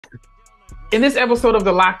In this episode of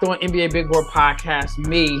the Locked On NBA Big Board podcast,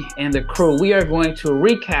 me and the crew, we are going to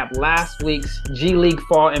recap last week's G League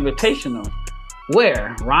Fall Invitational,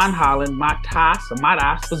 where Ron Holland, Matas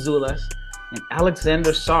Buzelis, and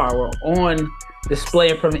Alexander Sarr were on display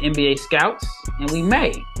in front of NBA scouts, and we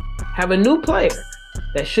may have a new player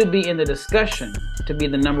that should be in the discussion to be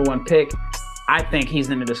the number one pick. I think he's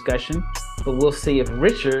in the discussion, but we'll see if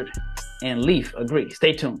Richard and Leif agree.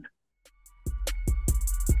 Stay tuned.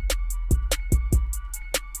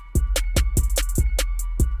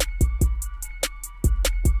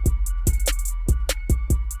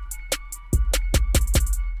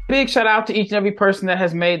 Big shout out to each and every person that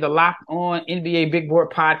has made the Locked On NBA Big Board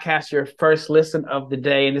podcast your first listen of the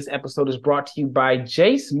day. And this episode is brought to you by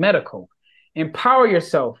Jace Medical. Empower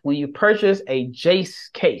yourself when you purchase a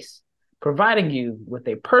Jace case, providing you with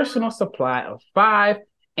a personal supply of 5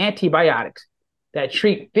 antibiotics that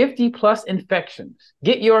treat 50 plus infections.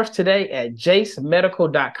 Get yours today at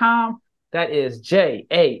jacemedical.com. That is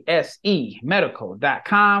JASE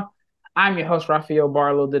medical.com. I'm your host, Rafael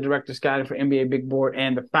Barlowe, the director scouting for NBA Big Board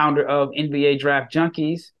and the founder of NBA Draft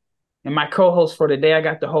Junkies. And my co-host for today, I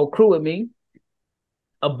got the whole crew with me.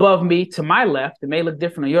 Above me, to my left, it may look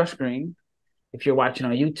different on your screen if you're watching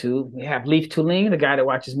on YouTube. We have Leif Thulin, the guy that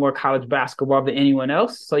watches more college basketball than anyone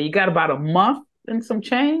else. So you got about a month and some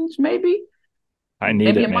change, maybe? I need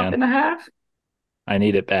maybe it, man. Maybe a month and a half? I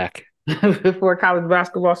need it back. Before college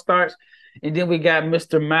basketball starts. And then we got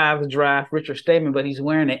Mr. Maths Draft, Richard Stayman, but he's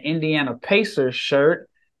wearing an Indiana Pacers shirt.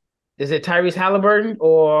 Is it Tyrese Halliburton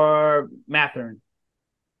or Matherin?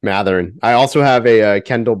 Matherin. I also have a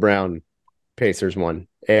Kendall Brown Pacers one,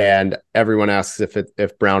 and everyone asks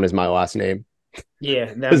if Brown is my last name.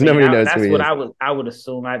 Yeah, because nobody knows. That's what I would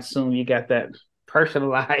assume. I'd assume you got that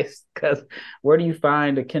personalized. Because where do you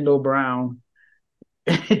find a Kendall Brown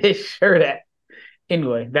shirt at?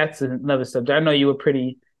 Anyway, that's another subject. I know you were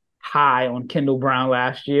pretty high on Kendall Brown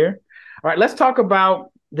last year. All right, let's talk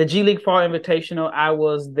about the G League Fall Invitational. I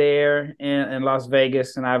was there in Las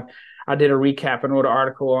Vegas, and I did a recap and wrote an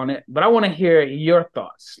article on it. But I want to hear your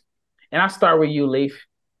thoughts. And I'll start with you, Leif.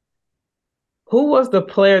 Who was the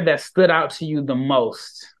player that stood out to you the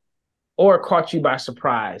most or caught you by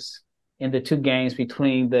surprise in the two games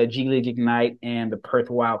between the G League Ignite and the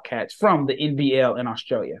Perth Wildcats from the NBL in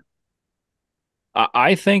Australia?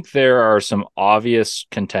 I think there are some obvious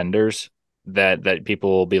contenders that people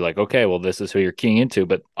will be like, okay, well, this is who you're keying into.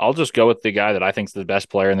 But I'll just go with the guy that I think is the best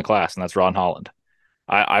player in the class, and that's Ron Holland.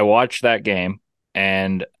 I watched that game,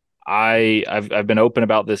 and I've been open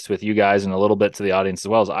about this with you guys and a little bit to the audience as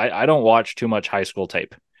well. As I don't watch too much high school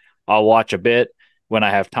tape. I'll watch a bit when I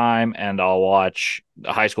have time, and I'll watch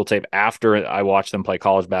the high school tape after I watch them play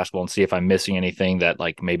college basketball and see if I'm missing anything that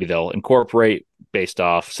like maybe they'll incorporate based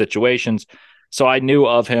off situations. So I knew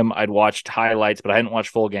of him. I'd watched highlights, but I hadn't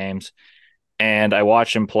watched full games. And I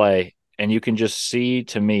watched him play, and you can just see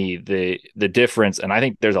to me the difference. And I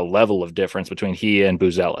think there's a level of difference between he and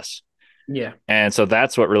Buzelis. Yeah. And so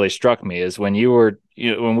that's what really struck me is when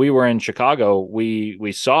when we were in Chicago,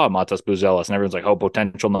 we saw Matas Buzelis, and everyone's like, oh,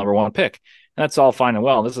 potential number one pick. And that's all fine and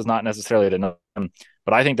well. This is not necessarily the number,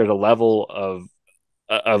 but I think there's a level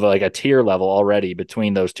of like a tier level already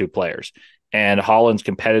between those two players. And Holland's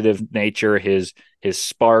competitive nature, his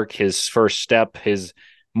spark, his first step, his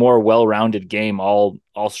more well-rounded game all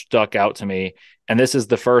stuck out to me. And this is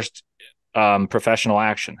the first professional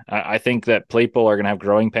action. I think that people are going to have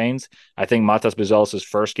growing pains. I think Matas Buzelis'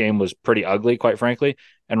 first game was pretty ugly, quite frankly.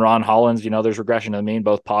 And Ron Holland's, there's regression to the mean,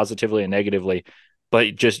 both positively and negatively.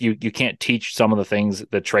 But just you can't teach some of the things,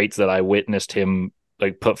 the traits that I witnessed him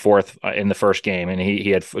like put forth in the first game. And he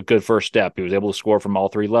had a good first step. He was able to score from all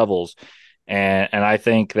three levels. And I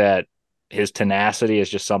think that his tenacity is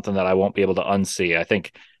just something that I won't be able to unsee. I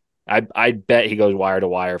think I bet he goes wire to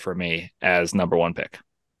wire for me as number one pick.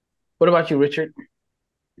 What about you, Richard?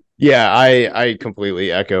 Yeah, I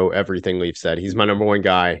completely echo everything Leif said. He's my number one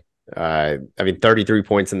guy. 33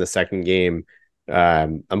 points in the second game.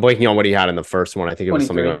 I'm blanking on what he had in the first one. I think it was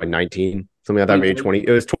 23. Something like 19, something like that, maybe 20.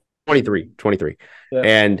 It was 23. Yeah.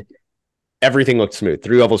 And everything looked smooth.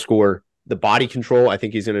 3-level score. The body control, I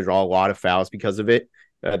think he's going to draw a lot of fouls because of it.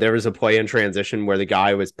 There was a play in transition where the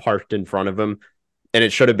guy was parked in front of him, and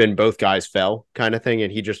it should have been both guys fell kind of thing,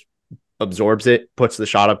 and he just absorbs it, puts the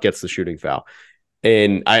shot up, gets the shooting foul.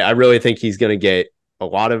 And I really think he's going to get a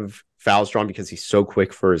lot of fouls drawn because he's so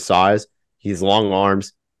quick for his size. He's long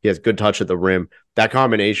arms. He has good touch at the rim. That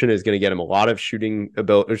combination is going to get him a lot of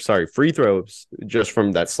free throws just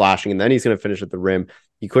from that slashing, and then he's going to finish at the rim.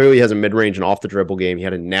 He clearly has a mid-range and off-the-dribble game. He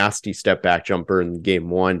had a nasty step-back jumper in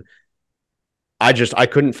game one. I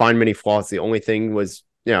couldn't find many flaws. The only thing was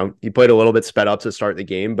he played a little bit sped up to start the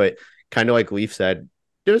game, but kind of like Leif said,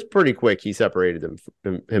 it was pretty quick. He separated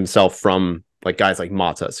himself from like guys like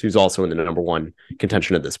Matas, who's also in the number one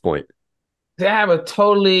contention at this point. They have a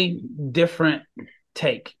totally different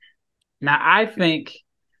take. Now, I think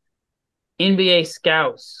NBA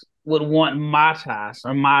scouts would want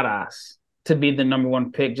Matas to be the number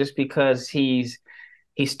one pick just because he's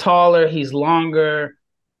taller, he's longer.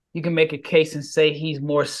 You can make a case and say he's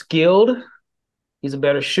more skilled. He's a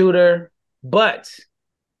better shooter. But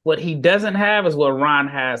what he doesn't have is what Ron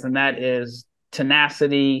has, and that is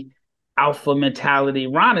tenacity, alpha mentality.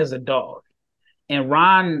 Ron is a dog. And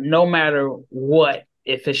Ron, no matter what,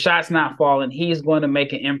 if his shot's not falling, he's going to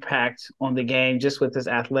make an impact on the game just with his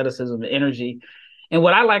athleticism and energy. And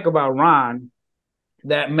what I like about Ron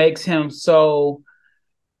that makes him so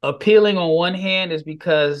appealing on one hand is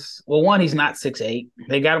because, well, one, he's not 6'8".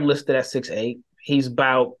 They got him listed at 6'8". He's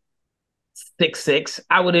about 6'6".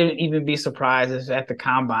 I wouldn't even be surprised if at the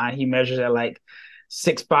combine he measures at like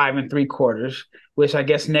 6'5 3/4", which I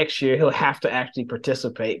guess next year he'll have to actually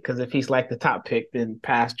participate, because if he's like the top pick in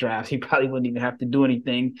past drafts, he probably wouldn't even have to do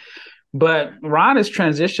anything. But Ron is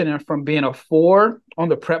transitioning from being a 4 on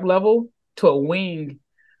the prep level to a wing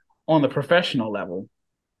on the professional level.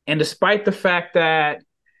 And despite the fact that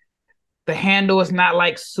the handle is not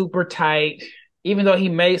like super tight, even though he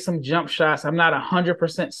made some jump shots, I'm not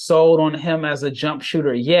 100% sold on him as a jump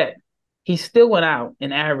shooter yet. He still went out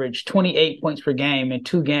and averaged 28 points per game in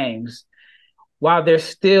 2 games, while there's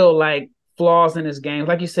still like flaws in his game.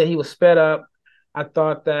 Like you said, he was sped up. I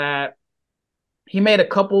thought that he made a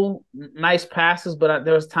couple nice passes, but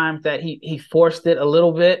there was times that he forced it a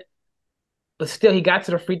little bit. But still, he got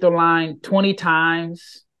to the free throw line 20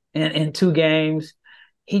 times in 2 games.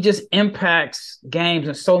 He just impacts games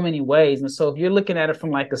in so many ways. And so if you're looking at it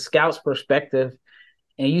from like a scout's perspective,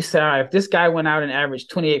 and you say, all right, if this guy went out and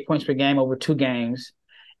averaged 28 points per game over 2 games,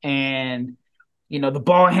 and the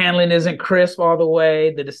ball handling isn't crisp all the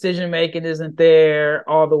way, the decision-making isn't there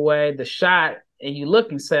all the way, the shot, and you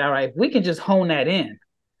look and say, all right, if we can just hone that in,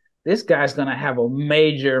 this guy's going to have a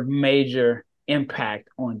major, major impact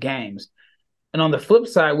on games. And on the flip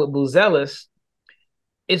side with Buzelis,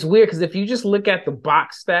 it's weird because if you just look at the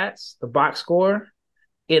box stats, the box score,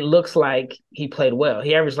 it looks like he played well.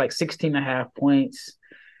 He averaged like 16.5 points.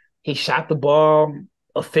 He shot the ball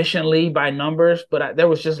efficiently by numbers, but there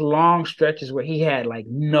was just long stretches where he had like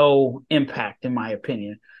no impact, in my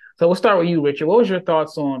opinion. So we'll start with you, Richard. What was your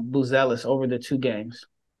thoughts on Buzelis over the 2 games?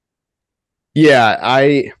 Yeah,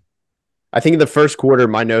 I think in the first quarter,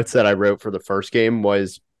 my notes that I wrote for the first game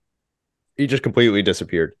was he just completely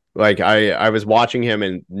disappeared. Like I was watching him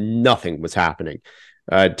and nothing was happening.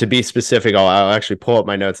 To be specific, I'll actually pull up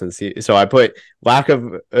my notes and see. So I put lack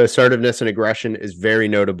of assertiveness and aggression is very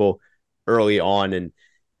notable early on. And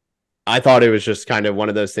I thought it was just kind of one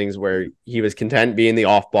of those things where he was content being the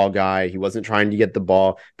off-ball guy. He wasn't trying to get the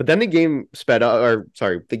ball. But then the game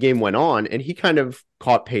the game went on and he kind of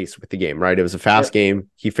caught pace with the game, right? It was a fast game.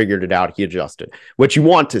 He figured it out. He adjusted, which you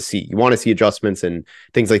want to see. You want to see adjustments and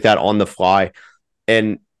things like that on the fly.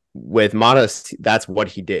 And with Matas, that's what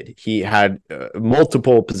he did. He had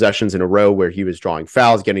multiple possessions in a row where he was drawing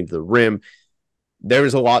fouls, getting to the rim. There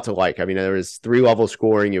was a lot to like. I mean, there was 3-level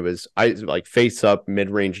scoring. It was like face up,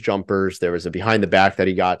 mid-range jumpers. There was a behind the back that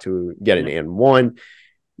he got to get an and one.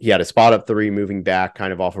 He had a spot up 3 moving back,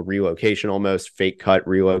 kind of off a relocation, almost fake cut,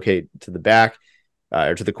 relocate to the back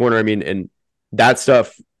or to the corner. I mean, and that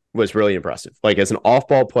stuff was really impressive. Like as an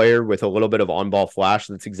off-ball player with a little bit of on-ball flash,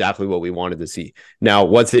 that's exactly what we wanted to see. Now,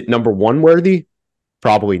 was it number 1 worthy?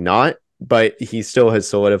 Probably not, but he still has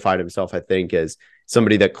solidified himself, I think, as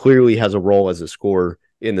somebody that clearly has a role as a scorer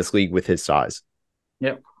in this league with his size.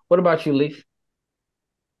 Yep. What about you, Leif?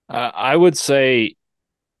 I would say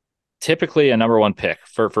typically a number 1 pick.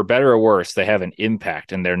 For better or worse, they have an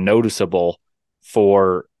impact and they're noticeable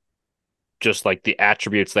for just like the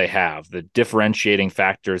attributes they have, the differentiating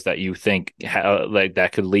factors that you think like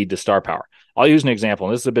that could lead to star power. I'll use an example,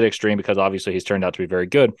 and this is a bit extreme because obviously he's turned out to be very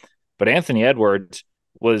good, but Anthony Edwards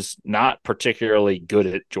was not particularly good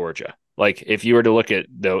at Georgia. Like if you were to look at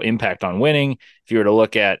the impact on winning, if you were to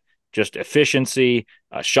look at just efficiency,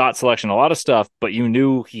 shot selection, a lot of stuff, but you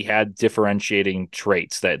knew he had differentiating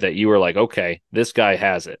traits that you were like, okay, this guy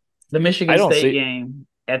has it. The Michigan State game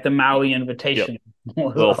at the Maui Invitational. Yep.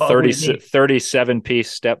 Little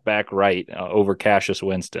 37-piece step back right over Cassius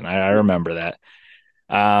Winston. I remember that.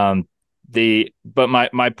 But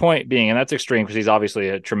my point being, and that's extreme because he's obviously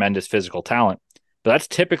a tremendous physical talent, but that's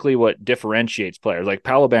typically what differentiates players. Like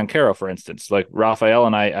Paolo Banchero, for instance. Like Rafael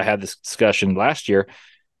and I had this discussion last year.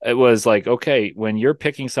 it was like, okay, when you're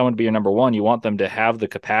picking someone to be your number one, you want them to have the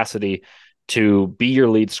capacity to be your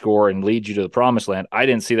lead scorer and lead you to the promised land. I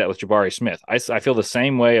didn't see that with Jabari Smith. I feel the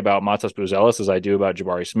same way about Matas Buzelis as I do about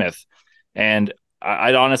Jabari Smith. And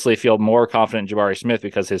I'd honestly feel more confident in Jabari Smith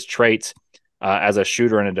because his traits as a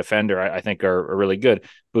shooter and a defender, I think are really good.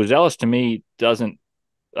 Buzelis to me doesn't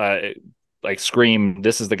like scream,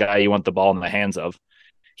 this is the guy you want the ball in the hands of.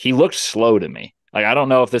 He looked slow to me. Like, I don't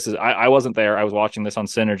know if this is, I wasn't there. I was watching this on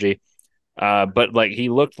Synergy. But like he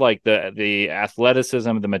looked like the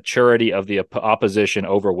athleticism, the maturity of the opposition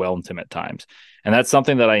overwhelmed him at times. And that's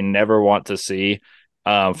something that I never want to see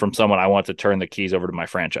from someone I want to turn the keys over to my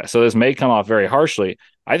franchise. So this may come off very harshly.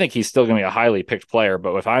 I think he's still going to be a highly picked player.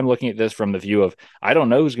 But if I'm looking at this from the view of, I don't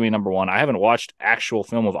know who's going to be number one. I haven't watched actual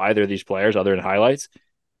film of either of these players other than highlights.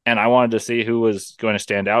 And I wanted to see who was going to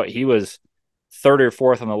stand out. He was third or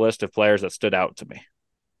fourth on the list of players that stood out to me.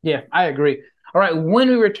 Yeah, I agree. All right, when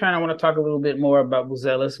we return, I want to talk a little bit more about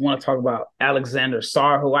Buzelis. I want to talk about Alexander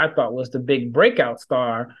Sarr, who I thought was the big breakout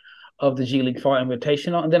star of the G League Fall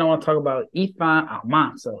Invitational. And then I want to talk about Izan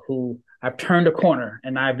Almansa, who I've turned a corner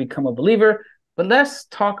and I've become a believer. But let's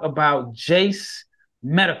talk about Jace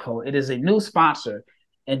Medical. It is a new sponsor.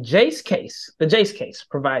 And the Jace case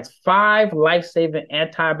provides 5 life-saving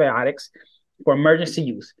antibiotics for emergency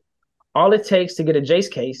use. All it takes to get a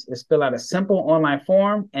Jace case is fill out a simple online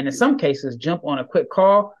form, and in some cases, jump on a quick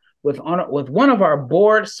call with one of our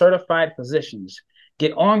board-certified physicians.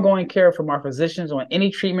 Get ongoing care from our physicians on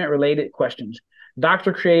any treatment-related questions.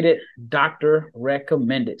 Doctor created, doctor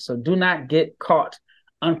recommended. So do not get caught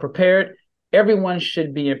unprepared. Everyone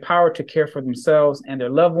should be empowered to care for themselves and their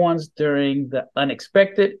loved ones during the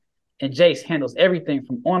unexpected. And Jace handles everything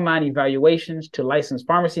from online evaluations to licensed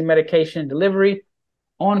pharmacy medication delivery,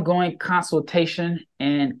 ongoing consultation,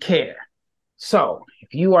 and care. So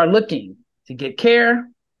if you are looking to get care,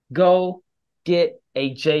 go get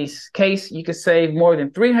a Jace case. You can save more than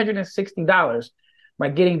 $360 by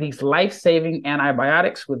getting these life-saving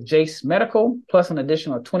antibiotics with Jace Medical, plus an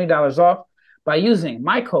additional $20 off by using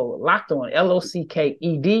my code LOCKEDON,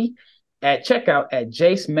 LOCKED, at checkout at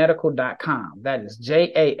jacemedical.com. That is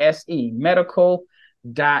JASE medical.com.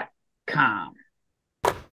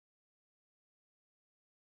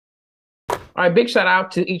 All right, big shout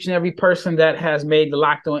out to each and every person that has made the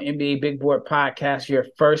Locked On NBA Big Board podcast your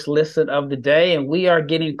first listen of the day. And we are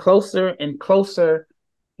getting closer and closer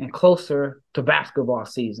and closer to basketball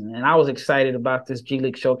season. And I was excited about this G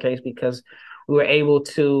League showcase because we were able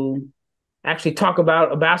to actually talk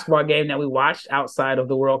about a basketball game that we watched outside of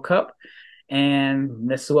the World Cup. And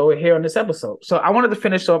this is what we're here on this episode. So I wanted to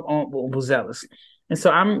finish up on Buzelis. And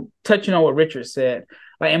so I'm touching on what Richard said.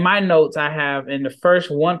 Like in my notes, I have in the first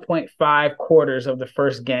 1.5 quarters of the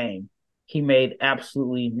first game, he made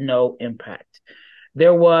absolutely no impact.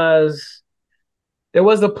 There was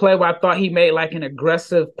a play where I thought he made like an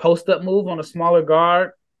aggressive post-up move on a smaller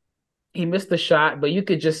guard. He missed the shot, but you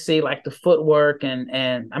could just see like the footwork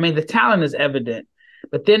and I mean, the talent is evident.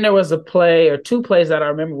 But then there was a play or 2 plays that I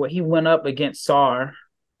remember where he went up against Sarr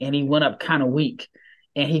and he went up kind of weak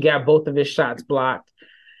and he got both of his shots blocked.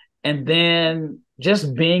 And then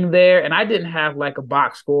just being there, and I didn't have like a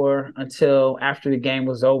box score until after the game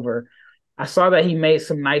was over. I saw that he made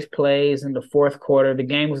some nice plays in the fourth quarter. The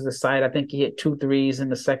game was decided. I think he hit 2 threes in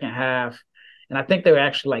the second half. And I think they were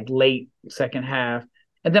actually like late second half.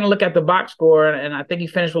 And then I look at the box score, and I think he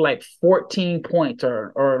finished with like 14 points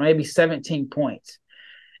or maybe 17 points.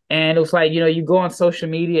 And it was like, you go on social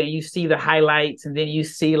media and you see the highlights, and then you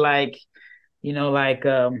see like, on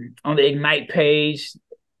the Ignite page.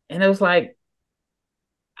 And it was like,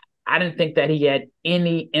 I didn't think that he had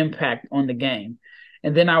any impact on the game.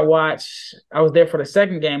 And then I was there for the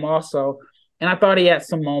second game also, and I thought he had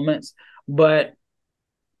some moments, but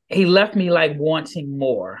he left me like wanting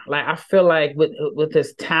more. Like I feel like with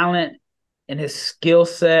his talent and his skill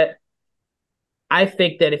set, I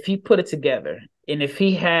think that if he put it together and if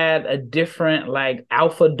he had a different like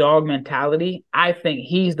alpha dog mentality, I think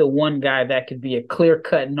he's the one guy that could be a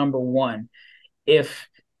clear-cut number one if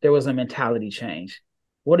there was a mentality change.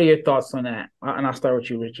 What are your thoughts on that? And I'll start with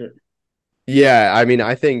you, Richard. Yeah, I mean,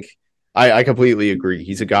 I think I completely agree.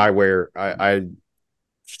 He's a guy where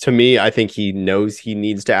to me, I think he knows he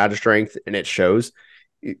needs to add a strength, and it shows.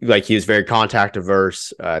 Like he is very contact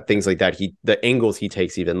averse, things like that. The angles he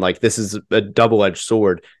takes, even like this is a double-edged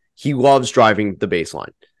sword. He loves driving the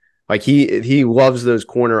baseline. Like he loves those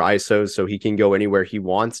corner ISOs, so he can go anywhere he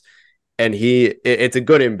wants. And it's a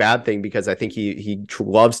good and bad thing because I think he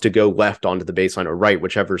loves to go left onto the baseline or right,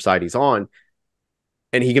 whichever side he's on.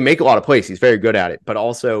 and he can make a lot of plays. He's very good at it, but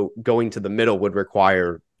also going to the middle would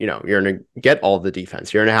require, you're going to get all the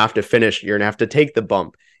defense. You're going to have to finish. You're going to have to take the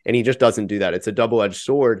bump. And he just doesn't do that. It's a double-edged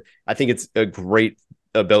sword. I think it's a great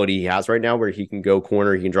ability he has right now where he can go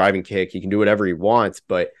corner, he can drive and kick, he can do whatever he wants.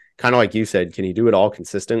 But kind of like you said, can he do it all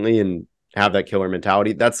consistently and have that killer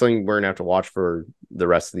mentality? That's something we're going to have to watch for the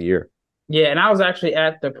rest of the year. Yeah, and I was actually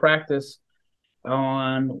at the practice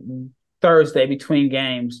on Thursday between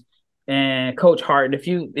games. And Coach Hart, if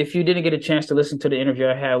you didn't get a chance to listen to the interview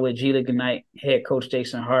I had with G League Ignite head coach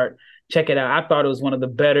Jason Hart, check it out. I thought it was one of the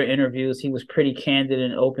better interviews. He was pretty candid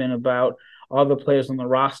and open about all the players on the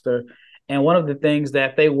roster. And one of the things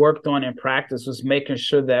that they worked on in practice was making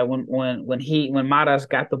sure that when Matas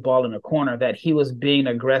got the ball in the corner, that he was being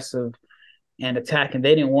aggressive and attacking.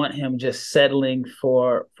 They didn't want him just settling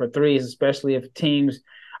for threes, especially if teams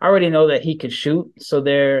already know that he could shoot. So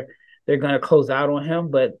they're going to close out on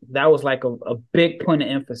him. But that was like a big point of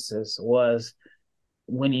emphasis was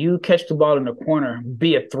when you catch the ball in the corner,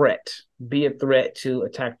 be a threat. Be a threat to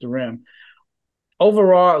attack the rim.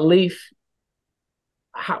 Overall, Leif,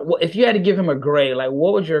 if you had to give him a grade, like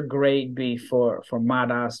what would your grade be for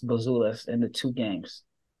Matas Buzelis in the 2 games?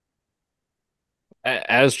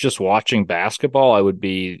 As just watching basketball, I would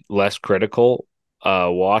be less critical.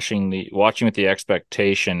 Watching with the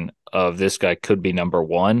expectation of this guy could be number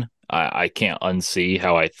 1. I can't unsee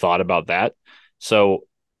how I thought about that. So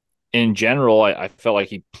in general, I felt like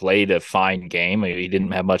he played a fine game. He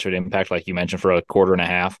didn't have much of an impact, like you mentioned, for a quarter and a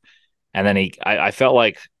half. And then I felt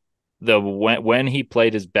like when he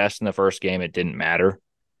played his best in the first game, it didn't matter.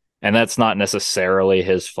 And that's not necessarily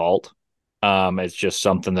his fault. It's just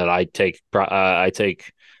something that I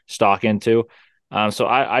take stock into. So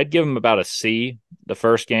I'd give him about a C the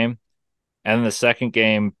first game. And then the second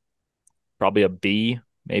game, probably a B,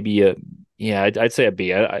 maybe I'd say a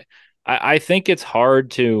B. I think it's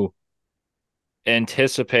hard to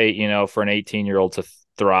anticipate, for an 18-year-old to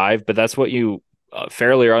thrive, but that's what you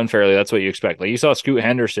fairly or unfairly, that's what you expect. Like you saw Scoot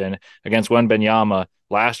Henderson against Wembanyama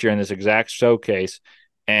last year in this exact showcase,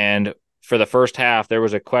 and for the first half, there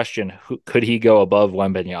was a question: could he go above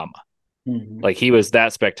Wembanyama? Mm-hmm. Like he was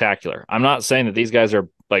that spectacular. I'm not saying that these guys are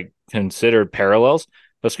like considered parallels,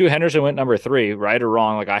 but Scoot Henderson went number 3, right or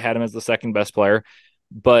wrong. Like I had him as the second best player,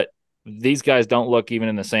 but these guys don't look even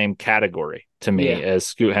in the same category to me as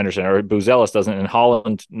Scoot Henderson, or Buzelis doesn't, and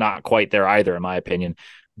Holland not quite there either, in my opinion.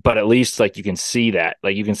 But at least like you can see that,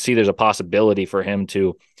 like you can see there's a possibility for him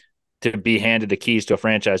to be handed the keys to a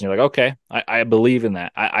franchise. And you're like, okay, I believe in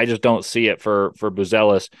that. I just don't see it for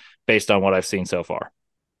Buzelis based on what I've seen so far.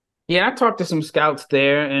 Yeah, I talked to some scouts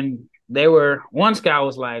there, and one scout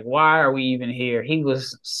was like, why are we even here? He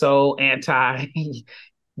was so anti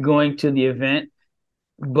going to the event.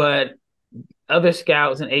 But other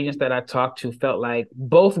scouts and agents that I talked to felt like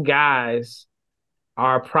both guys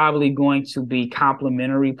are probably going to be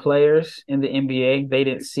complementary players in the NBA. They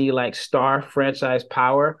didn't see like star franchise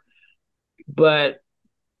power, but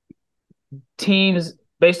teams,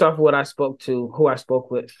 based off of who I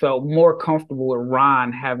spoke with, felt more comfortable with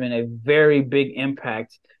Ron having a very big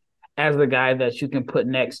impact as the guy that you can put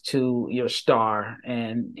next to your star,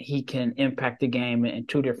 and he can impact the game in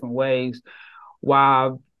 2 different ways.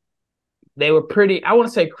 While they were pretty, I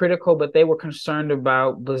wouldn't say critical, but they were concerned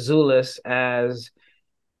about Buzelis as,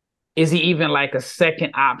 is he even like a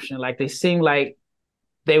second option? Like they seemed like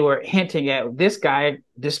they were hinting at this guy,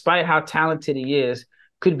 despite how talented he is,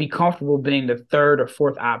 could be comfortable being the 3rd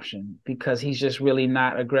or 4th option because he's just really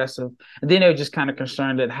not aggressive. And then they were just kind of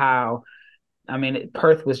concerned at how,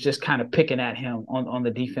 Perth was just kind of picking at him on the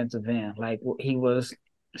defensive end. Like he was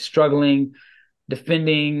struggling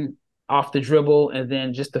defending off the dribble, and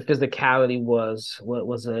then just the physicality was it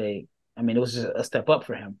was just a step up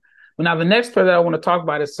for him. But now the next player that I want to talk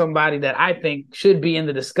about is somebody that I think should be in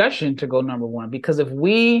the discussion to go number 1, because if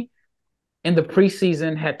we in the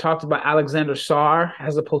preseason had talked about Alexander Sarr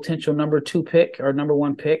as a potential number 2 pick or number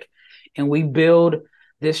 1 pick, and we build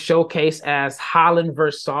this showcase as Holland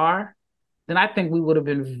versus Sarr, then I think we would have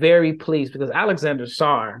been very pleased, because Alexander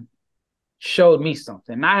Sarr showed me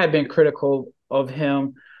something. And I had been critical of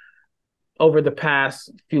him over the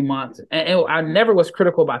past few months. And I never was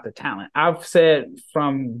critical about the talent. I've said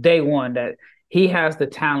from day one that he has the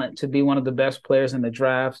talent to be one of the best players in the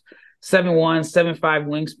drafts. 7'1", 7'5"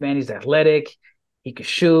 wingspan. He's athletic. He can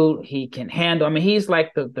shoot. He can handle. He's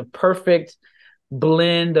like the perfect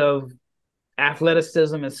blend of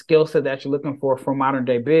athleticism and skill set that you're looking for modern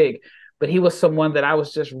day big. But he was someone that I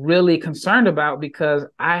was just really concerned about because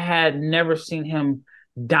I had never seen him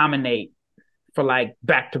dominate for like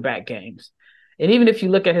back-to-back games. And even if you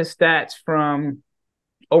look at his stats from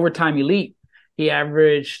Overtime Elite, He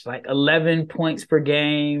averaged like 11 points per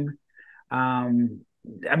game.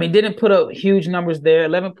 Didn't put up huge numbers there,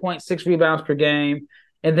 11.6 rebounds per game.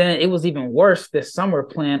 And then it was even worse this summer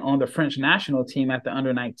playing on the French national team at the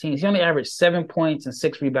under-19s. He only averaged 7 points and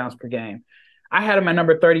 6 rebounds per game. I had him at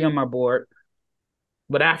number 30 on my board.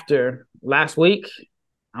 But after last week,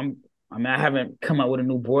 I haven't come up with a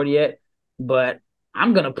new board yet, but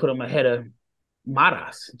I'm going to put him ahead of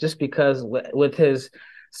Matas just because with his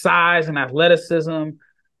size and athleticism,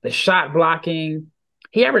 the shot blocking,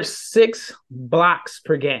 he averaged 6 blocks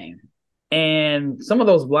per game. And some of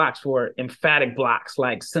those blocks were emphatic blocks,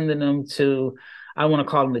 like sending them to, I want to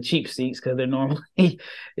call them the cheap seats because they're normally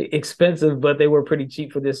expensive, but they were pretty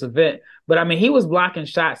cheap for this event. But he was blocking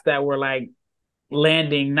shots that were like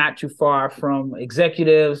landing not too far from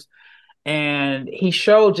executives. And he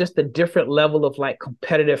showed just a different level of like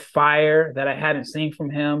competitive fire that I hadn't seen from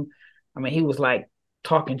him. He was like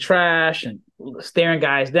talking trash and staring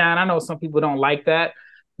guys down. I know some people don't like that,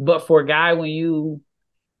 but for a guy, when you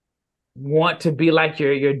want to be like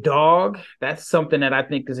your dog, that's something that I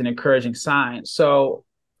think is an encouraging sign. So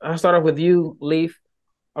I'll start off with you, Leif.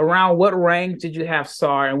 Around what rank did you have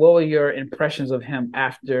Sarr, and what were your impressions of him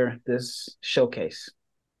after this showcase?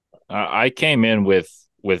 I came in with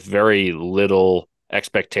very little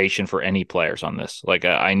expectation for any players on this. Like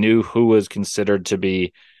I knew who was considered to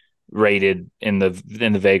be rated in the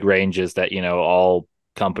vague ranges that all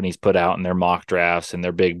companies put out in their mock drafts and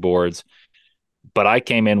their big boards. But I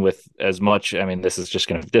came in with as much. This is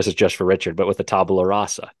just for Richard, but with a tabula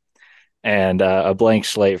rasa and a blank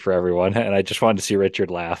slate for everyone. And I just wanted to see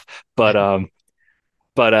Richard laugh. But I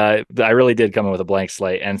really did come in with a blank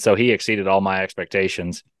slate, and so he exceeded all my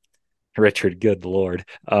expectations. Richard, good Lord.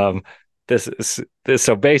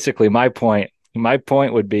 So basically my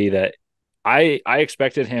point would be that I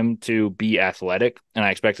expected him to be athletic and I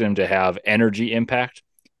expected him to have energy impact,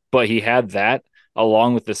 but he had that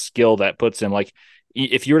along with the skill that puts him, like,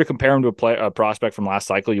 if you were to compare him to a prospect from last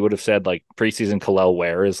cycle, you would have said like preseason Kalel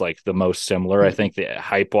Ware is like the most similar, I think, the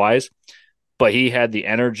hype wise, but he had the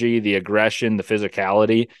energy, the aggression, the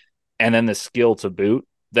physicality, and then the skill to boot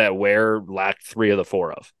that Ware lacked 3 of the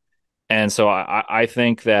 4 of. And so I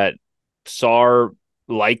think that Sarr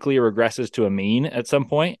likely regresses to a mean at some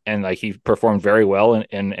point, and like he performed very well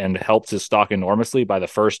and helped his stock enormously by the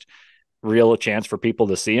first real chance for people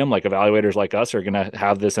to see him. Like evaluators like us are going to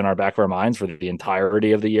have this in our back of our minds for the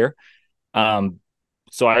entirety of the year.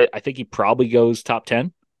 So I think he probably goes top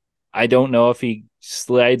 10. I don't know if he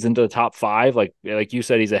slides into the top 5. Like you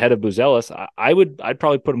said, he's ahead of Buzelis. I'd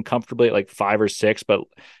probably put him comfortably at like 5 or 6, but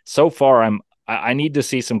so far I need to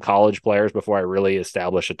see some college players before I really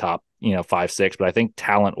establish a top, 5, 6, but I think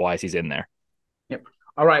talent wise, he's in there. Yep.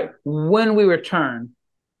 All right. When we return,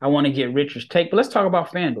 I want to get Richard's take, but let's talk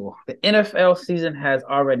about FanDuel. The NFL season has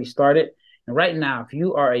already started. And right now, if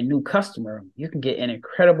you are a new customer, you can get an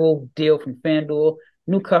incredible deal from FanDuel.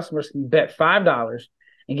 New customers can bet $5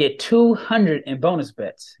 and get $200 in bonus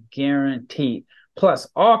bets, guaranteed. Plus,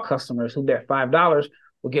 all customers who bet $5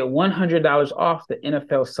 will get $100 off the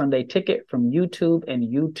NFL Sunday ticket from YouTube and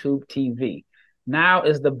YouTube TV. Now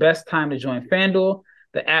is the best time to join FanDuel.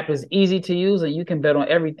 The app is easy to use, and you can bet on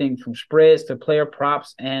everything from spreads to player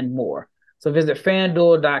props and more. So visit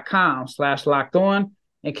FanDuel.com/lockedon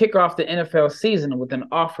and kick off the NFL season with an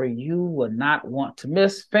offer you will not want to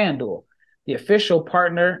miss. FanDuel, the official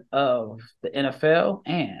partner of the NFL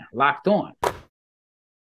and Locked On.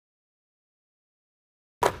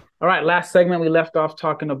 All right, last segment, we left off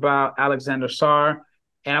talking about Alexander Sarr,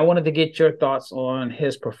 and I wanted to get your thoughts on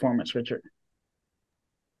his performance, Richard.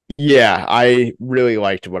 Yeah, I really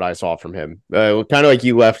liked what I saw from him. Kind of like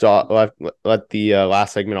you let the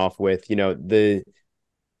last segment off with, the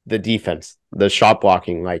defense, the shot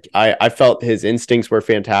blocking. Like I felt his instincts were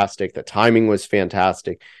fantastic. The timing was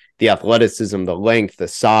fantastic. The athleticism, the length, the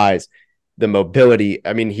size, the mobility.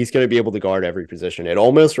 He's going to be able to guard every position. It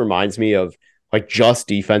almost reminds me of like just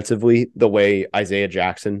defensively, the way Isaiah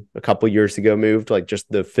Jackson a couple years ago moved, like just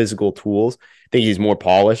the physical tools. I think he's more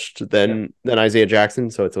polished than Isaiah Jackson,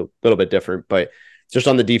 so it's a little bit different. But just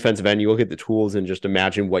on the defensive end, you look at the tools and just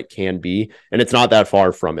imagine what can be, and it's not that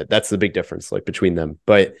far from it. That's the big difference, like between them.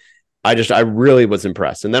 But I really was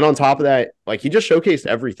impressed. And then on top of that, like he just showcased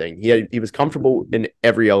everything. He was comfortable in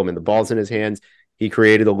every element. The ball's in his hands. He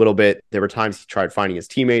created a little bit. There were times he tried finding his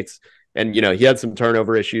teammates, and he had some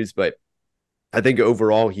turnover issues, but I think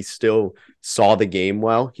overall he still saw the game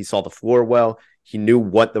well. He saw the floor well. He knew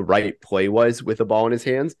what the right play was with the ball in his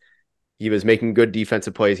hands. He was making good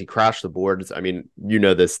defensive plays. He crashed the boards.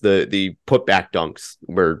 This. The putback dunks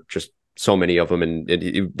were just so many of them, and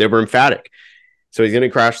they were emphatic. So he's going to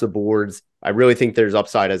crash the boards. I really think there's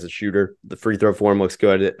upside as a shooter. The free throw form looks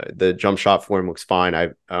good. The jump shot form looks fine. I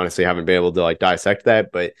honestly haven't been able to like dissect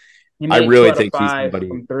that, but I really think he's somebody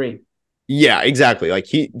from 3. Yeah, exactly. Like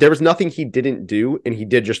there was nothing he didn't do, and he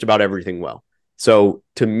did just about everything well. So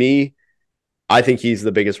to me, I think he's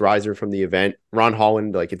the biggest riser from the event. Ron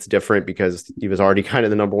Holland, like it's different because he was already kind of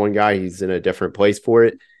the number one guy. He's in a different place for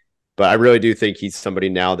it. But I really do think he's somebody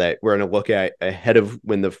now that we're going to look at ahead of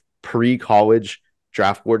when the pre-college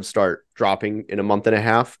draft boards start dropping in a month and a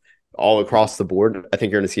half all across the board. I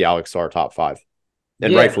think you're going to see Alex Sarr top 5.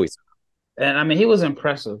 And rightfully so. And I mean, he was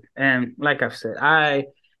impressive. And like I've said,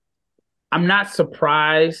 I'm not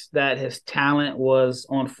surprised that his talent was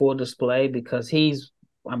on full display because he's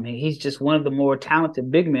just one of the more talented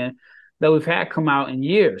big men that we've had come out in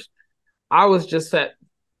years. I was just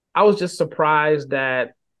surprised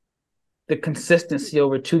that the consistency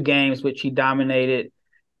over 2 games, which he dominated,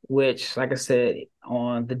 which, like I said,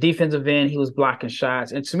 on the defensive end, he was blocking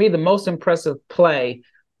shots. And to me, the most impressive play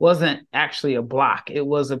wasn't actually a block. It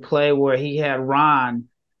was a play where he had Ron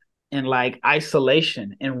in like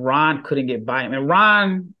isolation, and Ron couldn't get by him. And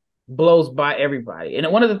Ron blows by everybody. And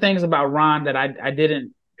one of the things about Ron that I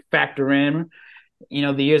didn't factor in,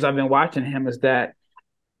 the years I've been watching him, is that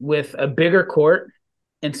with a bigger court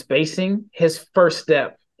and spacing, his first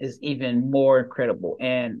step is even more incredible.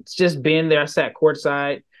 And it's just being there, I sat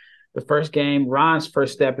courtside the first game. Ron's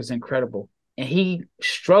first step is incredible. And he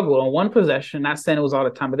struggled on one possession, not saying it was all the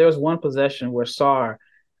time, but there was one possession where Sarr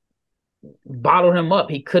bottled him up.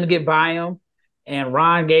 He couldn't get by him. And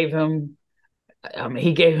Ron gave him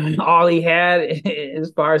all he had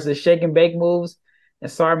as far as the shake and bake moves. And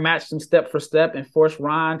Sarr matched him step for step and forced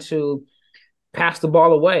Ron to pass the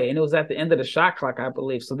ball away. And it was at the end of the shot clock, I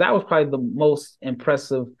believe. So that was probably the most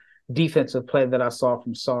impressive defensive play that I saw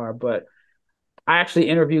from Sarr. But I actually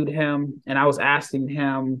interviewed him and I was asking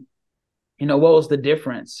him, what was the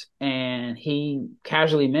difference? And he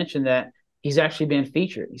casually mentioned that he's actually been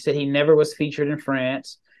featured. He said he never was featured in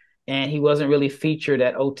France and he wasn't really featured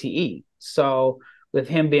at OTE. So with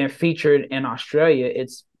him being featured in Australia,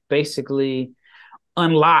 it's basically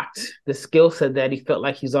unlocked the skill set that he felt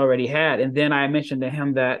like he's already had. And then I mentioned to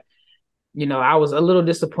him that, I was a little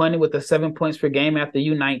disappointed with the 7 points per game at the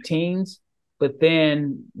U19s, but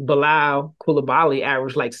then Bilal Koulibaly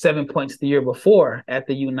averaged like 7 points the year before at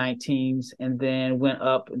the U19s and then went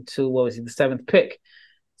up to, the 7th pick.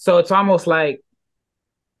 So it's almost like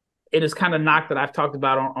it is kind of knocked that I've talked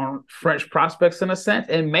about on French prospects in a sense.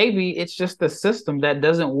 And maybe it's just the system that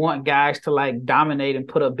doesn't want guys to like dominate and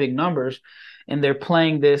put up big numbers. And they're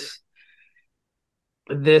playing this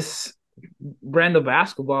brand of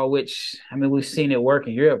basketball, which, we've seen it work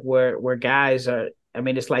in Europe where guys are,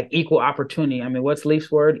 it's like equal opportunity. What's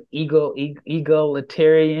Leaf's word?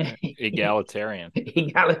 Egalitarian.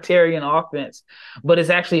 Egalitarian offense, but it's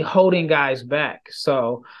actually holding guys back.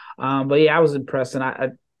 So, but yeah, I was impressed, and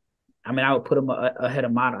I would put him ahead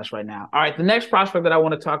of Matas right now. All right, the next prospect that I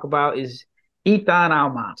want to talk about is Izan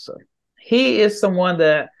Almansa. He is someone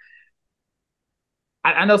that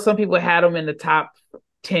I know some people had him in the top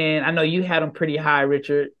 10. I know you had him pretty high,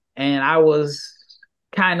 Richard, and I was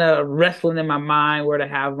kind of wrestling in my mind where to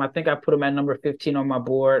have him. I think I put him at number 15 on my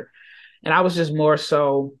board, and I was just more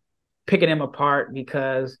so picking him apart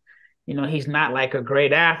because, he's not like a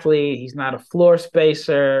great athlete. He's not a floor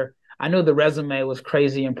spacer. I knew the resume was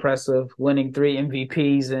crazy impressive, winning 3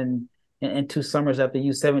 MVPs in 2 summers at the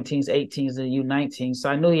U17s, 18s, and U19s. So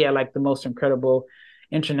I knew he had like the most incredible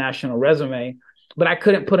international resume, but I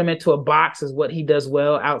couldn't put him into a box as what he does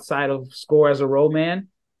well outside of score as a role man.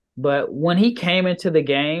 But when he came into the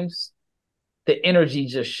games, the energy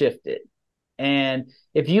just shifted. And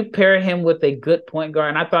if you pair him with a good point guard,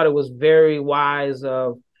 and I thought it was very wise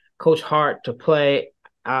of Coach Hart to play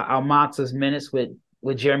Almansa's minutes with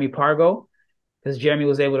Jeremy Pargo, because Jeremy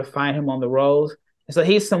was able to find him on the rolls. And so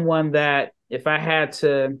he's someone that if I had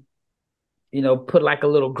to, put like a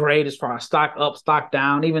little grade as far as stock up, stock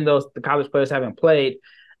down, even though the college players haven't played,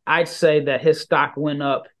 I'd say that his stock went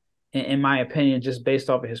up, in my opinion, just based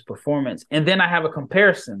off of his performance. And then I have a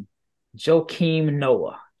comparison, Joakim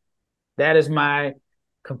Noah. That is my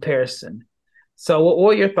comparison. So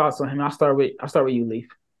what are your thoughts on him? I'll start with you, Leif.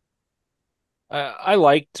 I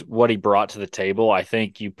liked what he brought to the table. I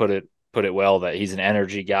think you put it well that he's an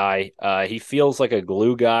energy guy. He feels like a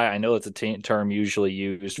glue guy. I know it's a term usually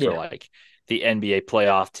used for like the NBA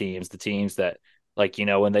playoff teams, the teams that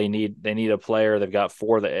when they need a player, they've got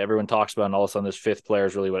 4 that everyone talks about, and all of a sudden this 5th player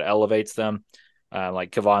is really what elevates them.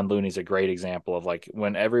 Like Kevon Looney's a great example of like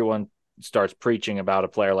when everyone starts preaching about a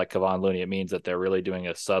player like Kevon Looney, it means that they're really doing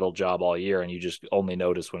a subtle job all year, and you just only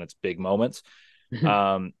notice when it's big moments.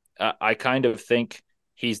 I kind of think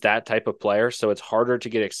he's that type of player. So it's harder to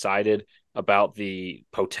get excited about the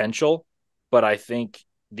potential, but I think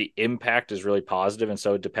the impact is really positive. And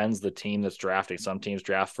so it depends the team that's drafting. Some teams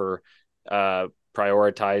draft for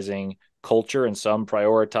prioritizing culture and some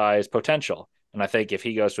prioritize potential. And I think if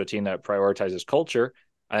he goes to a team that prioritizes culture,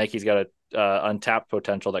 I think he's got a untapped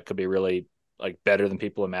potential that could be really like better than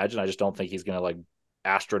people imagine. I just don't think he's going to like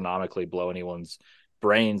astronomically blow anyone's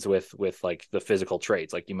brains with like the physical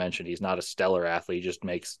traits. Like you mentioned, he's not a stellar athlete. He just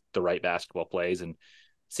makes the right basketball plays and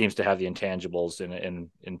seems to have the intangibles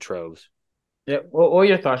in troves. Yeah. What are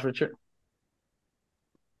your thoughts, Richard?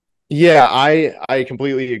 Yeah, I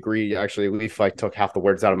completely agree. Actually, Leaf like took half the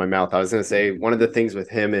words out of my mouth. I was going to say one of the things with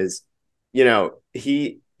him is,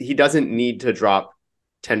 he doesn't need to drop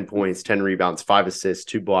 10 points, 10 rebounds, 5 assists,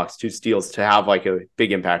 2 blocks, 2 steals to have like a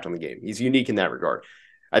big impact on the game. He's unique in that regard.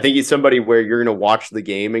 I think he's somebody where you're going to watch the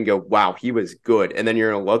game and go, wow, he was good. And then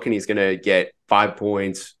you're going to look and he's going to get 5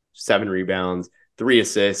 points, 7 rebounds, 3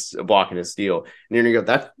 assists, a block and a steal. And you're going to go,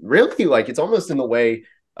 that's really like, it's almost in the way,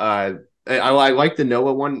 I like the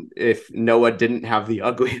Noah one. If Noah didn't have the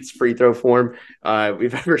ugliest free throw form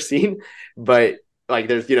we've ever seen, but like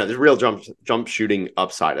there's real jump shooting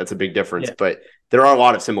upside. That's a big difference, but there are a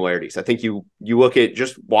lot of similarities. I think you look at,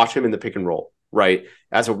 just watch him in the pick and roll, right?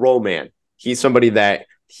 As a roll man, he's somebody that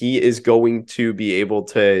he is going to be able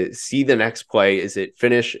to see the next play. Is it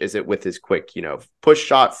finish? Is it with his quick, push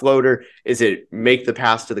shot floater? Is it make the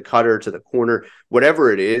pass to the cutter, to the corner?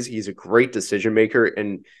 Whatever it is, he's a great decision maker.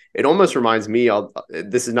 And it almost reminds me,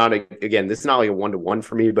 this is not like a one-to-one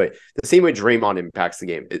for me, but the same way Draymond impacts the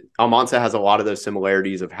game. Almansa has a lot of those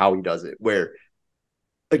similarities of how he does it, where,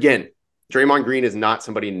 again, Draymond Green is not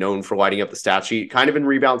somebody known for lighting up the stat sheet, kind of in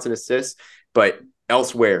rebounds and assists, but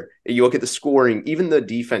elsewhere, you look at the scoring, even the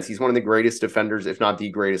defense, he's one of the greatest defenders, if not the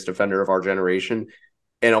greatest defender of our generation.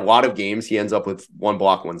 In a lot of games, he ends up with 1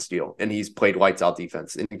 block, 1 steal, and he's played lights out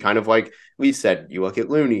defense. And kind of like we said, you look at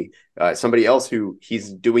Looney, somebody else who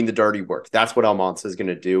he's doing the dirty work. That's what Almansa is going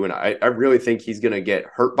to do. And I really think he's going to get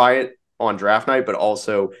hurt by it on draft night, but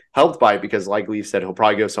also helped by it because, like Leaf said, he'll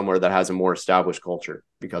probably go somewhere that has a more established culture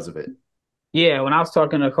because of it. Yeah, when I was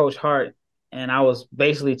talking to Coach Hart and I was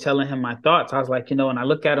basically telling him my thoughts, I was like, and I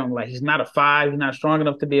look at him like he's not a 5, he's not strong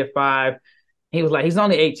enough to be a 5. He was like, he's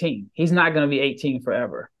only 18. He's not going to be 18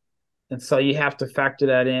 forever. And so you have to factor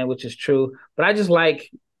that in, which is true. But I just like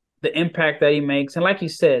the impact that he makes. And like you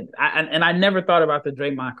said, I never thought about the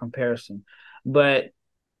Draymond comparison, but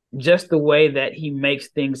just the way that he makes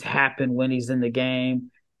things happen when he's in the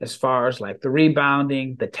game, as far as like the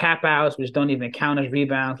rebounding, the tap outs, which don't even count as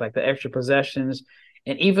rebounds, like the extra possessions,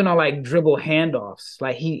 and even on like dribble handoffs.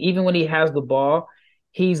 Like even when he has the ball,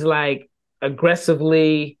 he's like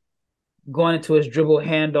aggressively going into his dribble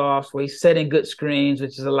handoffs where he's setting good screens,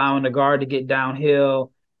 which is allowing the guard to get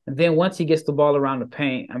downhill. And then once he gets the ball around the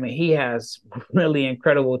paint, I mean, he has really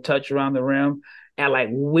incredible touch around the rim at like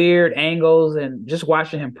weird angles. And just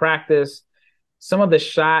watching him practice, some of the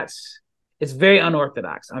shots, it's very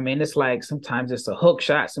unorthodox. I mean, it's like sometimes it's a hook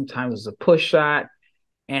shot, sometimes it's a push shot.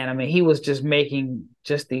 And I mean, he was just making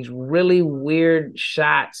just these really weird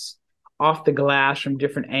shots off the glass from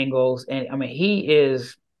different angles. And I mean, he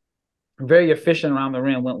is very efficient around the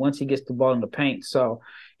rim once he gets the ball in the paint. So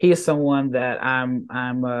he is someone that I'm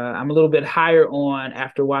a little bit higher on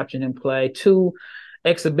after watching him play 2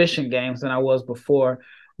 exhibition games than I was before.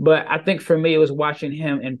 But I think for me, it was watching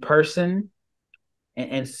him in person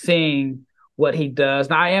and seeing what he does.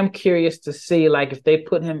 Now, I am curious to see, like, if they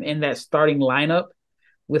put him in that starting lineup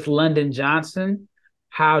with London Johnson,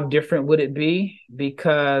 how different would it be?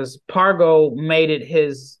 Because Pargo made it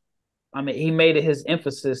his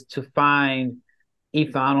emphasis to find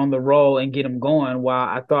Izan on the roll and get him going, while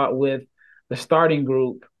I thought with the starting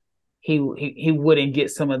group, he wouldn't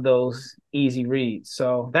get some of those easy reads.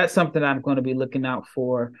 So that's something I'm going to be looking out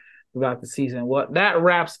for throughout the season. Well, that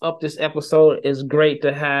wraps up this episode. It's great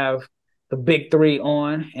to have the big 3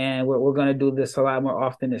 on, and we're going to do this a lot more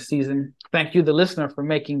often this season. Thank you, the listener, for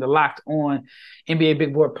making the Locked On NBA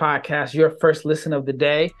Big Board podcast your first listen of the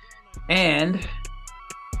day. And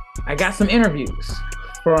I got some interviews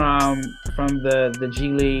from the G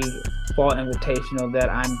League Fall Invitational that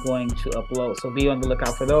I'm going to upload. So be on the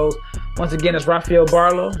lookout for those. Once again, it's Rafael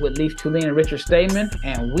Barlowe with Leif Thulin and Richard Stayman,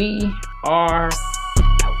 and we are